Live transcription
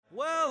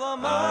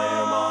I'm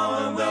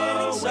on the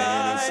winning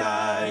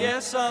side.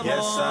 Yes, I'm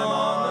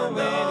on the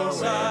winning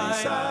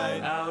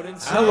side.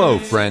 Hello,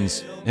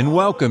 friends, and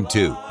welcome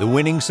to the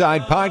Winning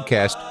Side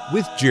Podcast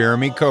with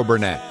Jeremy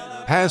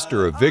Coburnett,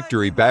 pastor of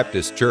Victory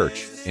Baptist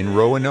Church in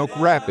Roanoke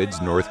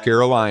Rapids, North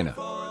Carolina.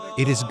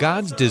 It is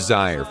God's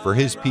desire for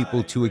His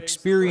people to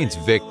experience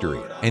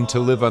victory and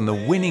to live on the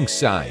winning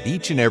side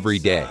each and every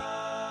day.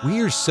 We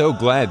are so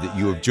glad that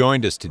you have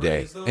joined us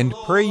today and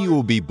pray you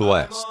will be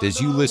blessed as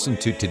you listen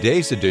to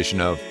today's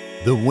edition of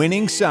The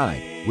Winning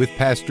Side with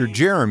Pastor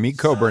Jeremy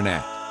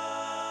Coburnett.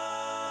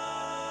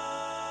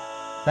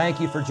 Thank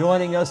you for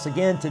joining us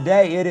again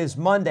today. It is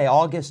Monday,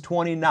 August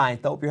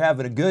 29th. I hope you're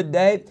having a good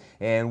day,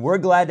 and we're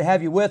glad to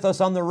have you with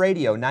us on the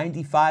radio,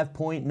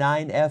 95.9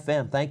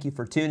 FM. Thank you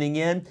for tuning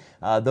in.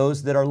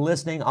 Those that are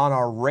listening on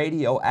our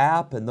radio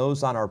app and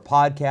those on our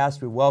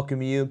podcast, we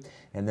welcome you.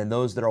 And then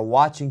those that are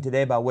watching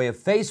today by way of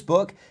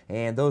Facebook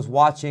and those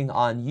watching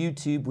on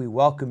YouTube, we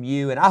welcome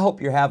you. And I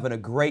hope you're having a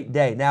great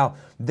day. Now,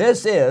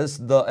 this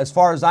is, as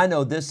far as I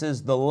know, this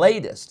is the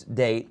latest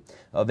date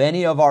of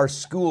any of our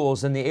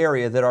schools in the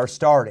area that are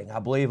starting. I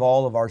believe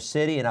all of our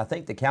city and I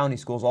think the county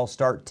schools all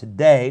start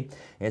today.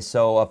 And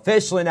so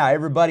officially now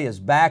everybody is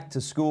back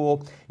to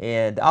school.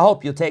 And I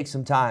hope you'll take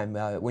some time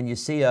when you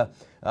see a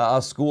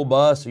school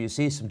bus or you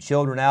see some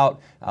children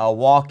out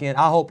walking,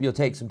 I hope you'll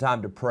take some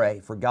time to pray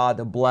for God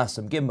to bless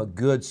them. Give them a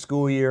good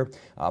school year.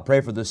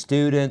 Pray for the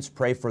students,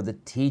 pray for the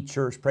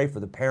teachers, pray for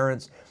the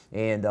parents,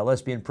 and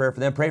let's be in prayer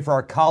for them. Pray for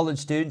our college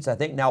students. I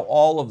think now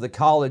all of the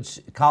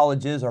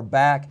colleges are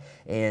back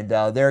and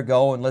they're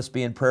going. Let's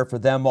be in prayer for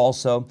them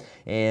also.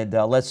 And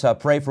let's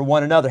pray for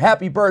one another.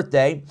 Happy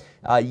birthday.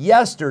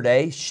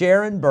 Yesterday,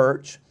 Sharon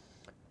Birch,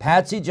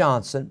 Patsy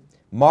Johnson,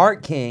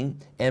 Mark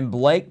King, and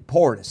Blake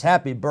Portis.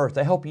 Happy birthday.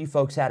 I hope you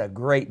folks had a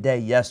great day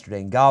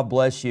yesterday, and God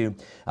bless you.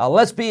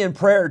 Let's be in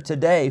prayer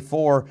today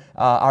for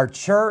our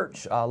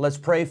church. Let's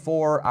pray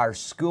for our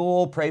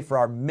school, pray for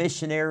our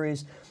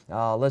missionaries.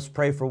 Let's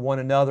pray for one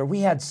another. We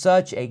had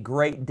such a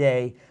great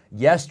day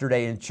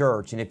yesterday in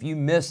church, and if you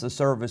missed the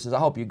services, I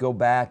hope you go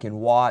back and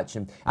watch.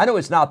 And I know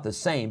it's not the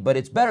same, but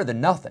it's better than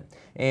nothing,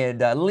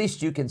 and at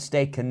least you can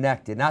stay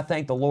connected. And I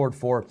thank the Lord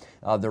for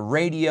the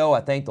radio.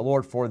 I thank the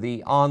Lord for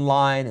the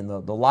online and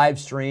the live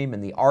stream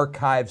and the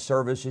archive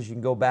services you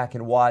can go back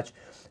and watch.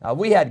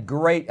 We had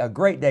a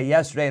great day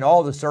yesterday in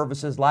all the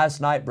services. Last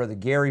night, Brother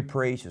Gary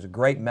preached. It was a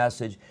great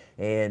message,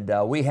 and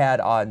we had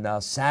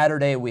on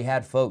Saturday, we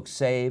had folks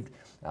saved.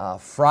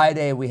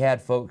 Friday we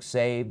had folks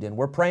saved, and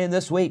we're praying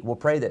this week. We'll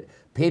pray that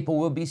people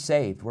will be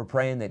saved. We're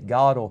praying that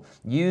God will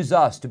use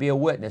us to be a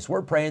witness.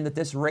 We're praying that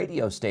this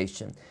radio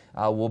station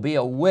will be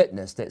a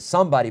witness, that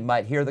somebody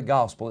might hear the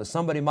gospel, that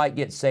somebody might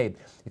get saved.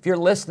 If you're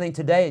listening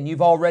today and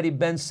you've already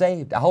been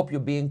saved, I hope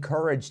you'll be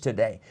encouraged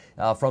today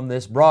from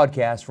this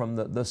broadcast, from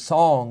the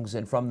songs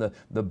and from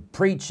the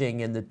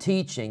preaching and the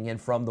teaching and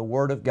from the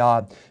Word of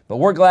God. But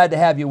we're glad to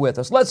have you with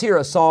us. Let's hear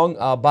a song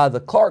by the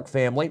Clark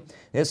family.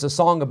 It's a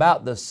song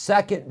about the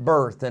second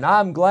birth, and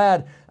I'm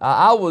glad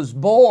I was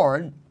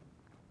born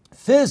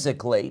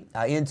physically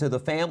into the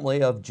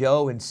family of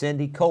Joe and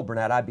Cindy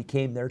Coburnett. I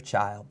became their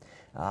child.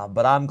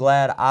 But I'm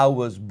glad I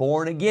was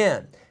born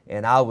again,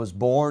 and I was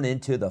born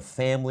into the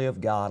family of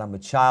God. I'm a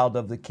child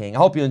of the King. I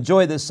hope you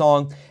enjoy this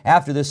song.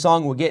 After this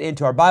song, we'll get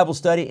into our Bible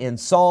study in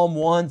Psalm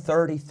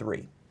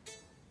 133.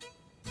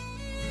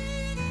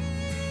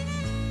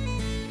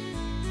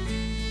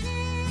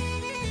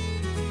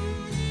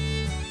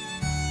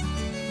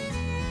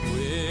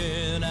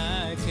 When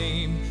I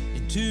came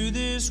into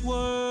this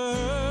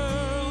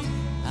world,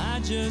 I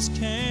just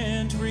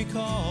can't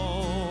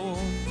recall.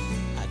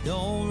 I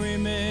don't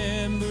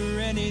remember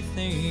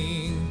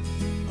anything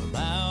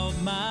about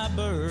my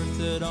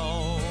birth at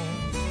all.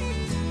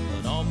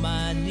 But on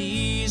my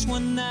knees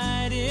one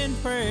night in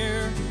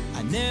prayer,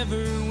 I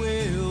never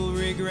will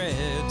regret.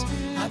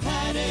 I've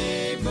had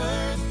a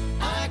birth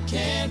I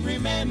can't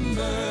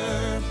remember,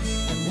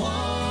 and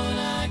one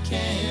I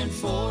can't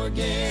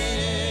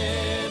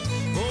forget.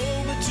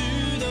 Oh, but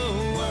to the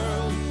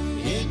world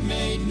it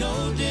made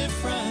no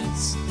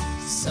difference.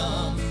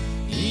 Some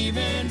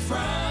even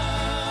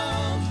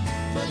frowned,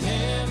 but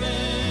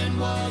heaven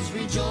was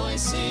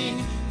rejoicing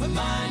when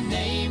my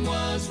name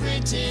was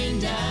written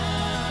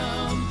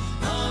down.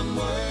 I'm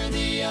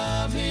worthy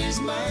of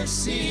His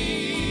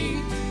mercy,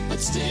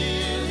 but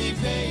still He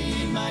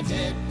paid my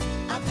debt.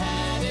 I've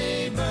had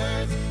a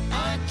birth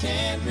I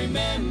can't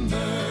remember,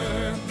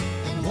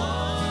 and one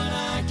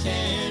I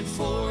can't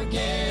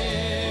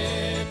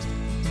forget.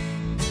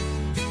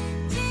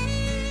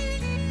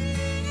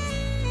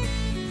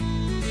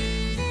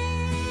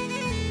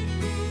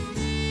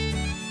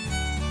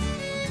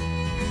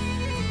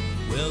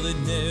 Well, it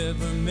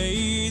never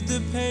made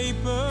the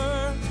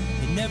paper,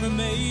 it never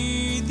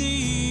made the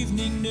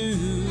evening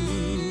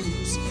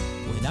news.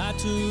 When I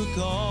took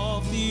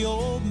off the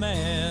old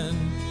man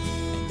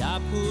and I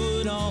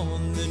put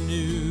on the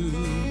new,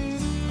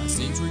 a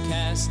Sins were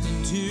cast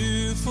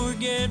into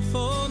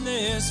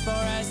forgetfulness,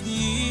 far as the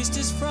east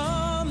is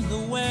from the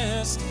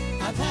west.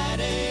 I've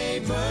had a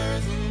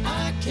birth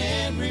I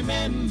can't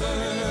remember,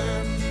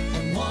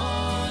 and one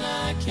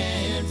I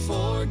can't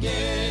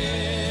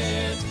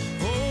forget.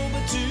 Oh,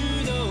 but to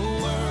the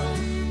world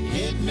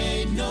it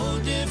made no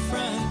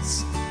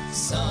difference.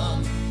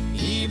 Some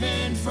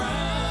even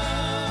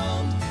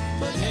frowned,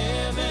 but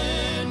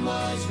heaven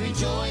was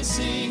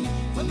rejoicing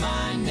when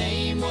my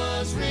name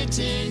was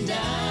written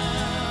down.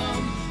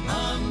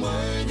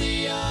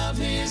 Unworthy of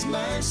His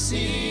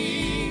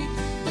mercy,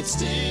 but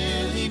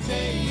still He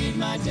paid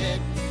my debt.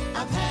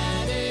 I've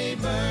had a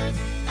birth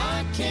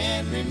I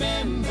can't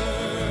remember,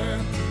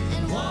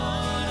 and one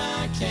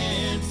I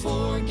can't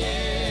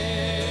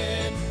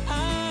forget.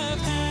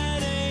 I've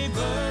had a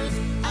birth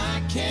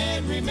I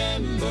can't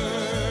remember,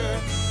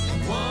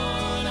 and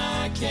one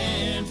I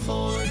can't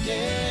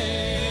forget.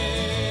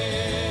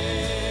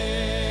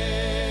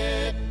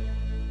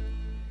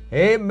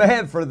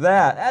 Amen for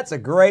that. That's a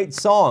great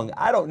song.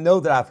 I don't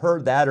know that I've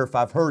heard that, or if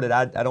I've heard it,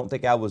 I don't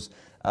think I was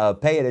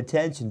paying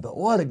attention, but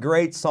what a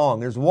great song.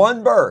 There's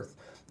one birth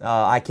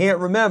I can't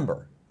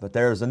remember, but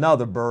there's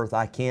another birth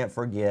I can't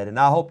forget. And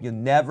I hope you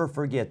never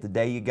forget the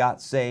day you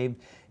got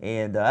saved.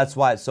 And that's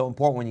why it's so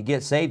important when you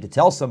get saved to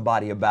tell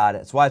somebody about it.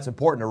 That's why it's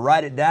important to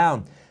write it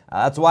down.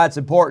 That's why it's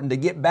important to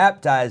get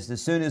baptized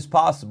as soon as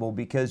possible,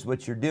 because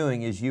what you're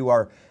doing is you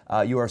are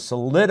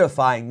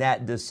solidifying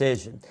that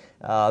decision.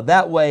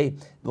 That way,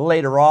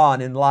 later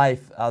on in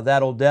life,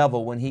 that old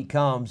devil, when he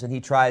comes and he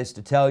tries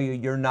to tell you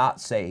you're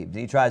not saved,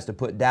 he tries to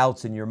put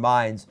doubts in your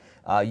minds,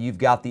 you've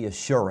got the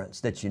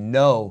assurance that you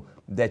know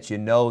that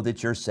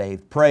you're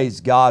saved.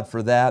 Praise God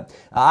for that.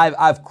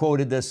 I've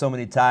quoted this so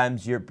many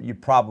times. You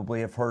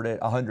probably have heard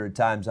it 100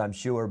 times, I'm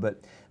sure, but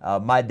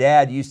my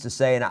dad used to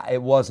say, and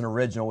it wasn't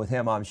original with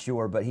him, I'm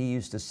sure, but he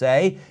used to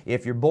say,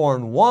 if you're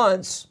born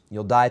once,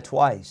 you'll die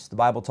twice. The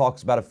Bible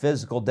talks about a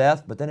physical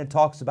death, but then it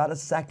talks about a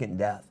second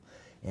death.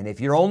 And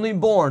if you're only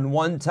born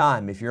one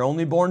time, if you're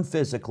only born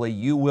physically,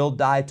 you will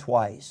die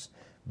twice.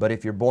 But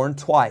if you're born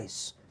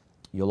twice,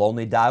 you'll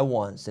only die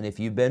once. And if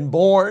you've been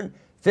born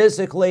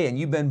physically and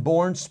you've been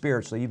born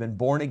spiritually, you've been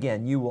born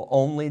again, you will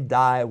only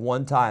die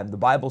one time. The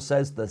Bible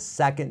says the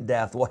second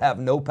death will have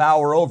no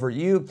power over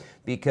you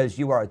because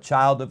you are a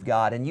child of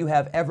God and you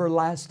have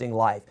everlasting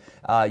life.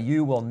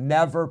 You will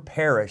never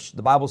perish.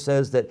 The Bible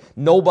says that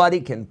nobody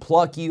can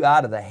pluck you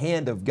out of the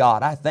hand of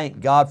God. I thank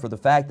God for the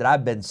fact that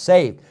I've been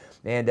saved.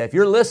 And if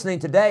you're listening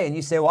today and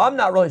you say, well, I'm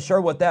not really sure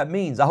what that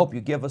means, I hope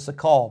you give us a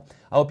call.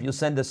 I hope you'll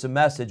send us a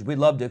message. We'd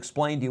love to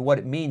explain to you what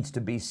it means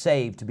to be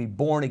saved, to be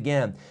born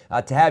again,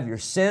 to have your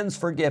sins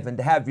forgiven,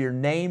 to have your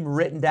name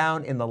written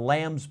down in the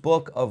Lamb's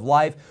Book of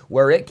Life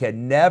where it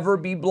can never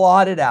be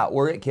blotted out,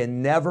 where it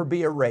can never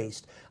be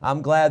erased.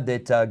 I'm glad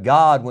that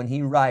God, when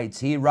He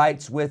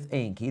writes with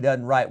ink. He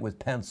doesn't write with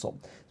pencil.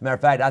 As a matter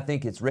of fact, I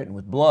think it's written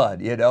with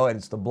blood, and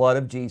it's the blood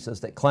of Jesus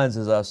that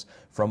cleanses us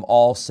from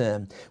all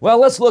sin. Well,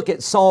 let's look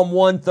at Psalm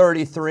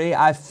 133.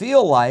 I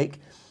feel like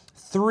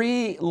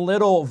 3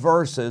 little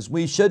verses.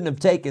 We shouldn't have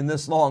taken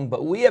this long,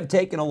 but we have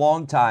taken a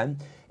long time,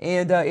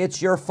 and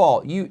it's your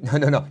fault.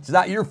 No, it's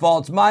not your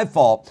fault. It's my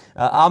fault.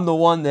 I'm the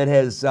one that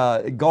has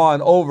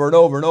gone over and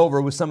over and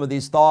over with some of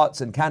these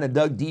thoughts and kind of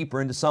dug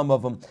deeper into some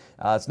of them.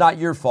 It's not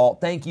your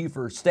fault. Thank you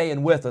for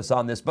staying with us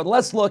on this. But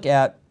let's look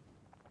at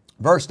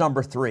verse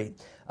number 3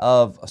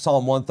 of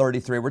Psalm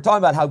 133. We're talking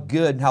about how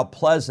good and how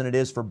pleasant it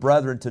is for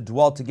brethren to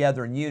dwell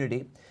together in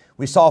unity.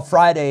 We saw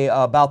Friday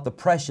about the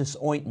precious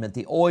ointment,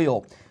 the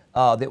oil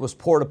that was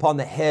poured upon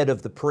the head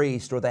of the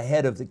priest or the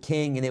head of the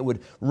king, and it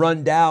would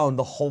run down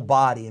the whole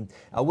body. And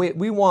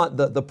we want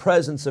the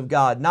presence of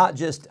God, not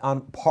just on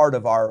part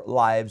of our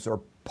lives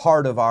or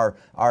part of our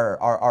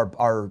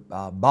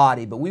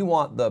body, but we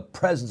want the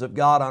presence of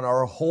God on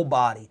our whole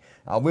body.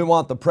 We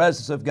want the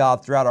presence of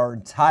God throughout our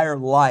entire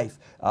life,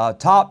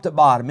 top to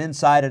bottom,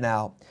 inside and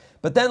out.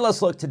 But then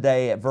let's look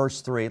today at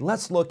verse 3.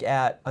 Let's look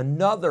at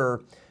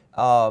another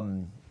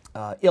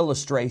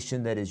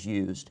illustration that is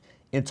used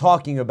in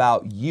talking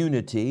about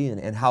unity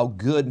and how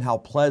good and how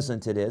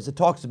pleasant it is. It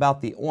talks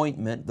about the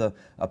ointment,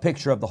 a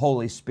picture of the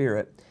Holy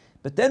Spirit.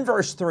 But then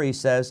verse 3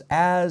 says,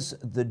 as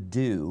the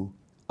dew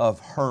of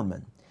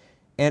Hermon,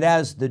 and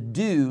as the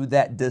dew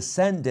that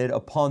descended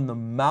upon the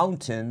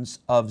mountains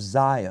of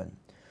Zion.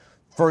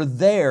 For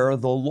there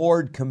the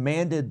Lord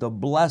commanded the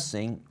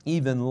blessing,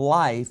 even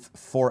life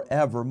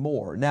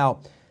forevermore. Now,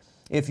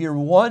 if you're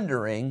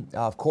wondering,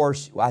 of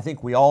course, I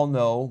think we all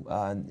know,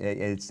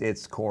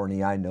 it's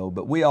corny, I know,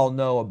 but we all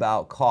know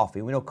about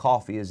coffee. We know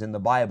coffee is in the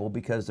Bible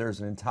because there's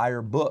an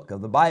entire book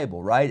of the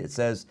Bible, right? It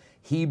says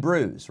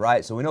Hebrews,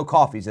 right? So we know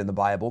coffee's in the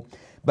Bible.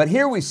 But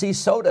here we see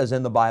soda's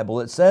in the Bible.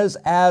 It says,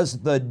 as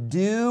the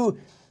dew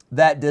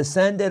that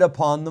descended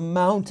upon the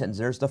mountains.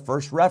 There's the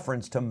first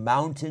reference to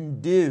mountain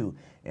dew.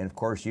 And of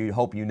course, you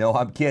hope you know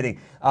I'm kidding.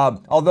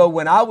 Although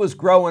when I was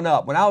growing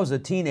up, when I was a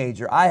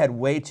teenager, I had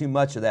way too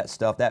much of that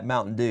stuff, that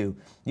Mountain Dew.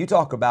 You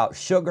talk about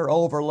sugar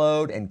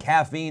overload and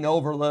caffeine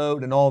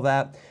overload and all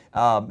that.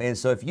 And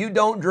so if you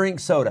don't drink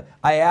soda,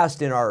 I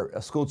asked in our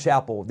school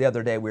chapel the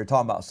other day, we were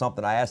talking about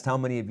something. I asked how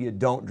many of you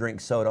don't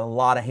drink soda. A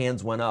lot of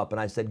hands went up, and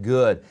I said,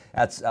 good.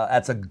 That's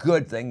a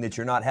good thing that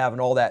you're not having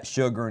all that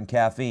sugar and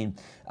caffeine.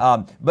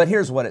 But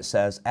here's what it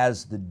says: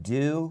 as the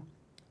dew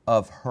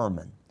of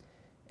Hermon,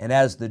 and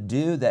as the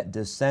dew that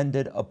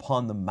descended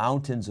upon the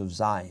mountains of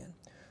Zion,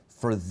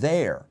 for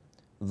there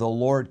the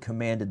Lord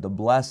commanded the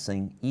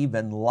blessing,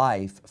 even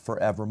life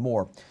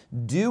forevermore.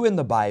 Dew in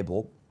the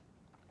Bible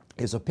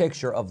is a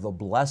picture of the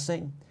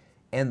blessing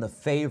and the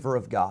favor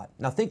of God.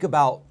 Now think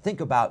about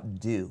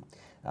dew.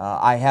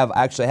 I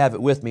actually have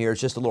it with me here.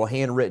 It's just a little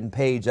handwritten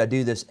page. I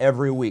do this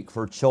every week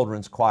for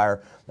children's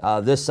choir.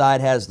 This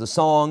side has the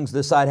songs,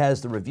 this side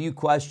has the review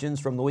questions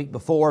from the week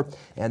before,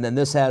 and then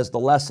this has the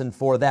lesson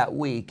for that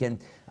week. And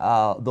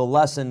the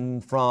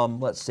lesson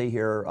from, let's see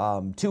here,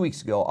 2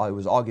 weeks ago, it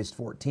was August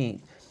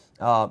 14th.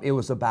 It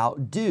was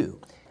about dew.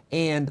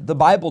 And the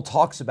Bible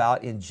talks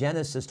about, in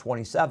Genesis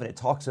 27, it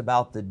talks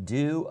about the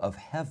dew of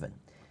heaven.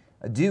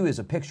 A dew is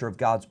a picture of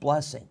God's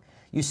blessing.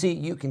 You see,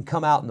 you can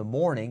come out in the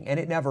morning and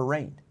it never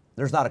rained.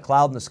 There's not a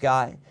cloud in the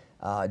sky.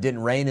 It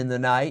didn't rain in the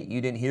night.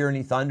 You didn't hear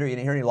any thunder. You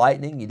didn't hear any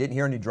lightning. You didn't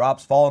hear any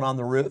drops falling on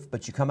the roof.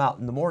 But you come out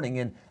in the morning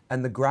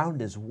and the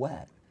ground is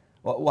wet.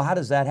 Well, how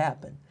does that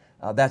happen?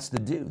 That's the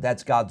dew.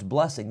 That's God's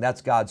blessing.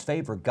 That's God's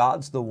favor.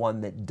 God's the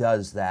one that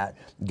does that.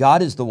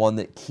 God is the one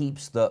that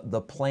keeps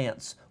the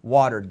plants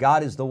watered.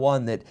 God is the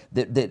one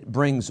that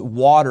brings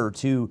water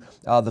to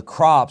the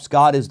crops.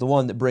 God is the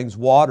one that brings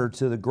water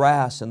to the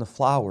grass and the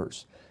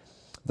flowers.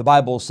 The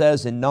Bible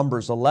says in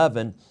Numbers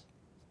 11,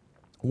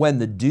 when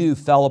the dew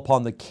fell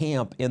upon the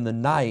camp in the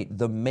night,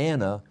 the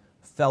manna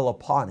fell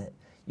upon it.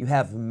 You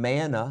have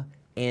manna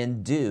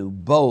and dew,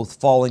 both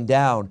falling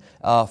down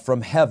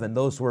from heaven.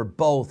 Those were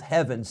both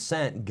heaven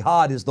sent.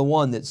 God is the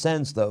one that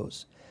sends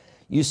those.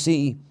 You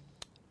see,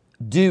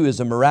 dew is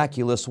a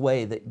miraculous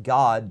way that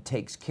God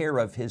takes care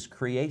of His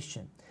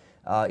creation.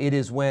 It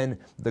is when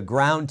the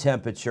ground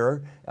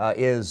temperature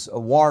is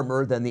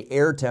warmer than the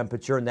air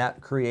temperature, and that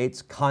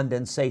creates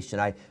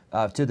condensation.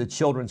 To the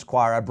children's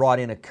choir, I brought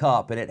in a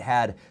cup, and it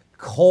had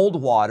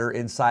cold water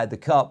inside the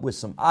cup with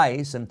some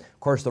ice, and of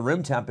course the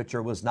room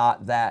temperature was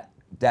not that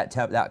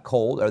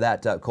cold,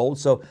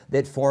 so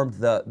it formed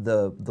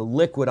the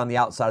liquid on the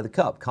outside of the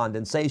cup,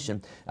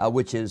 condensation,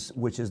 which is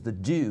the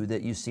dew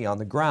that you see on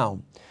the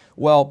ground.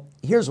 Well,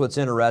 here's what's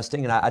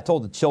interesting, and I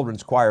told the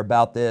children's choir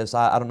about this.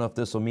 I don't know if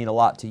this will mean a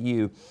lot to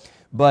you,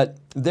 but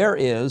there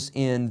is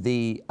in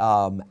the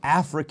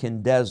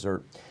African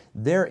desert,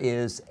 there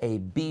is a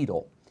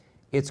beetle.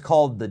 It's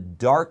called the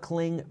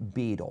darkling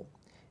beetle,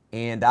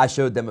 and I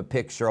showed them a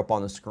picture up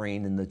on the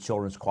screen in the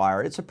children's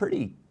choir. It's a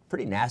pretty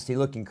nasty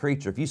looking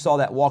creature. If you saw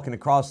that walking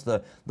across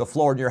the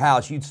floor in your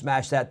house, you'd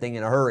smash that thing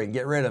in a hurry and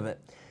get rid of it.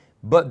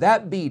 But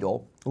that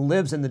beetle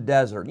lives in the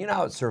desert. You know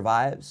how it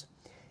survives?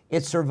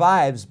 It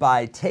survives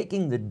by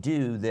taking the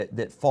dew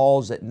that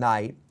falls at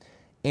night,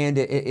 and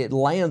it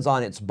lands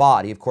on its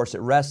body. Of course,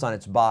 it rests on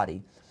its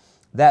body.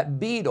 That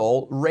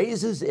beetle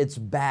raises its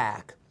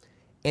back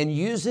and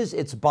uses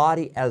its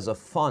body as a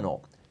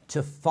funnel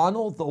to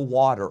funnel the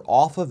water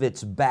off of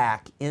its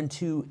back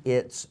into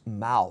its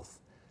mouth.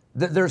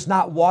 There's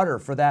not water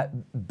for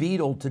that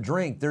beetle to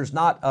drink. There's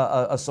not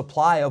a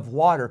supply of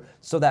water.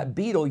 So that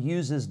beetle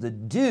uses the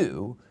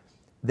dew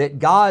that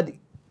God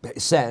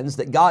sends,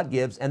 that God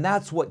gives, and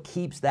that's what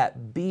keeps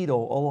that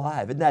beetle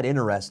alive. Isn't that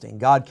interesting?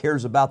 God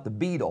cares about the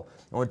beetle.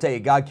 I want to tell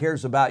you, God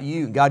cares about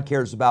you, and God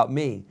cares about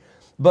me.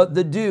 But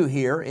the dew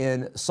here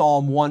in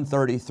Psalm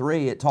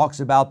 133, it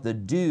talks about the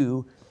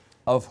dew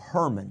of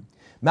Hermon.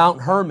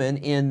 Mount Hermon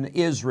in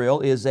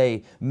Israel is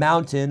a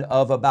mountain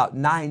of about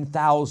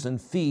 9,000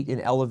 feet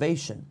in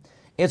elevation.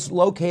 It's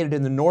located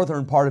in the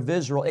northern part of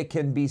Israel. It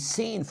can be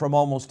seen from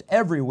almost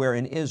everywhere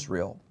in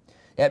Israel.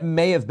 It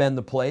may have been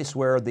the place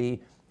where the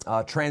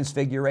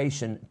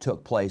Transfiguration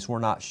took place. We're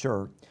not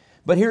sure.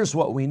 But here's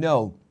what we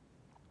know.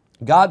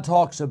 God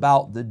talks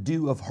about the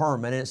dew of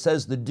Hermon, and it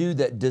says the dew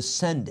that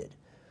descended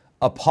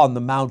upon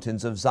the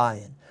mountains of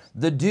Zion.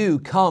 The dew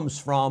comes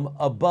from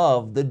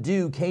above. The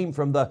dew came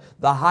from the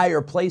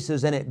higher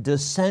places, and it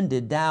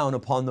descended down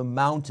upon the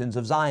mountains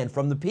of Zion,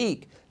 from the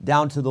peak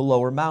down to the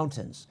lower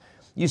mountains.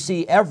 You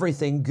see,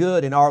 everything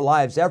good in our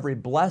lives, every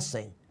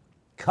blessing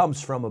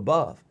comes from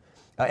above.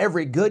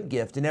 Every good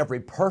gift and every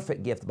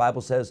perfect gift, the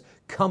Bible says,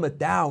 cometh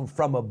down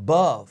from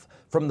above,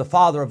 from the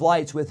Father of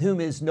lights, with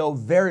whom is no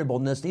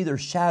variableness, neither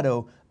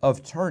shadow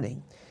of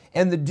turning.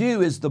 And the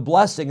dew is the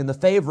blessing and the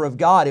favor of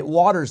God. It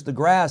waters the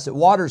grass, it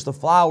waters the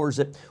flowers,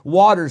 it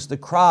waters the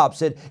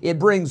crops, it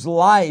brings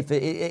life,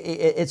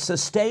 it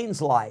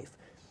sustains life.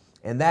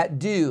 And that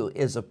dew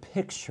is a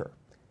picture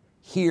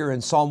here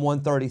in Psalm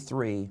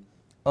 133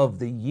 of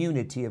the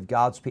unity of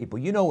God's people.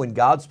 You know, when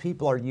God's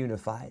people are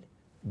unified,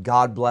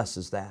 God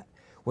blesses that.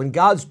 When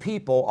God's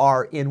people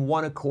are in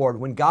one accord,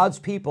 when God's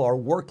people are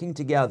working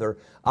together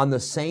on the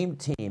same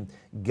team,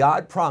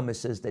 God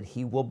promises that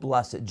He will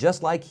bless it.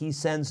 Just like He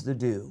sends the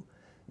dew,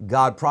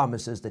 God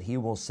promises that He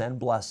will send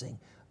blessing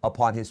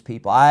upon His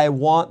people. I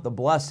want the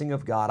blessing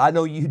of God. I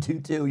know you do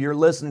too. You're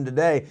listening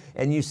today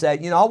and you say,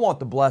 I want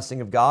the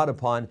blessing of God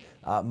upon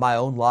my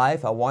own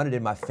life. I want it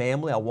in my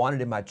family. I want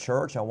it in my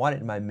church. I want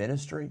it in my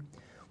ministry.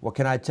 Well,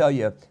 can I tell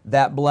you,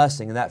 that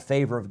blessing and that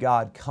favor of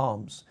God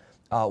comes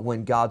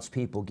when God's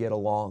people get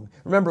along.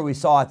 Remember, we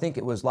saw, I think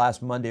it was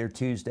last Monday or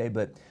Tuesday,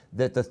 but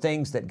that the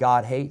things that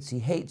God hates, He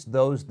hates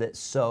those that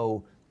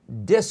sow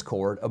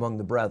discord among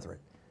the brethren.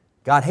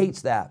 God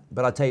hates that,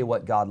 but I'll tell you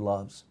what God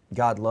loves.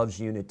 God loves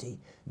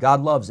unity.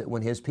 God loves it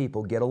when His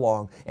people get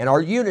along. And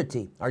our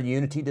unity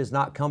does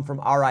not come from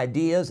our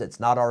ideas, it's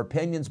not our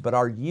opinions, but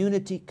our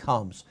unity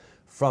comes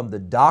from the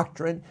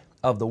doctrine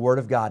of the Word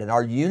of God. And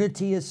our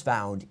unity is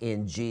found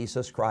in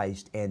Jesus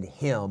Christ and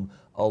Him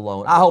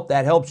alone. I hope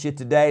that helps you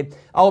today.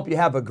 I hope you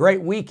have a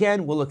great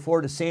weekend. We'll look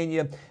forward to seeing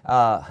you.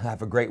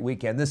 Have a great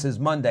weekend. This is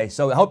Monday,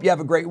 so I hope you have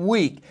a great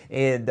week,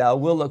 and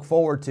we'll look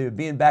forward to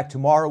being back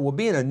tomorrow. We'll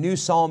be in a new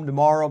psalm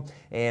tomorrow,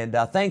 and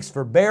thanks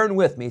for bearing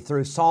with me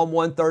through Psalm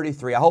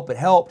 133. I hope it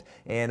helped,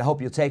 and I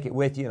hope you'll take it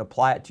with you and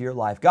apply it to your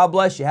life. God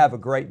bless you. Have a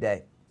great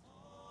day.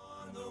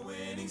 On the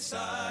winning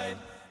side.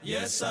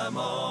 Yes, I'm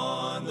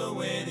on the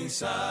winning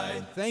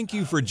side. Thank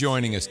you for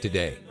joining us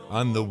today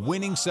on the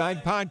Winning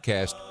Side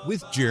Podcast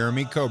with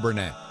Jeremy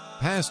Coburnett,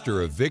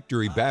 pastor of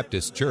Victory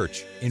Baptist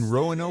Church in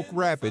Roanoke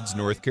Rapids,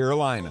 North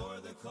Carolina.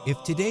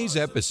 If today's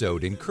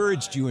episode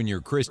encouraged you in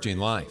your Christian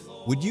life,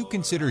 would you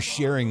consider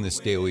sharing this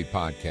daily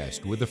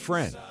podcast with a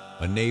friend,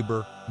 a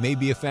neighbor,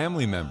 maybe a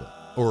family member,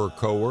 or a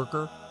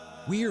coworker?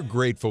 We are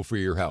grateful for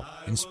your help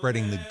in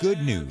spreading the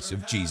good news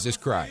of Jesus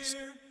Christ.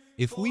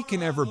 If we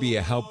can ever be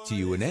a help to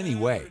you in any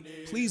way,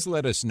 please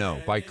let us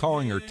know by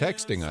calling or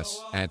texting us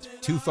at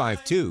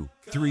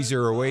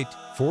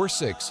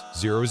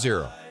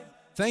 252-308-4600.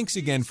 Thanks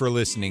again for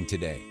listening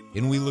today,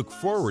 and we look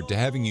forward to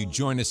having you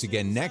join us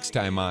again next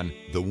time on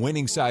the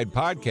Winning Side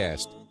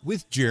Podcast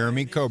with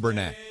Jeremy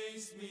Coburnett.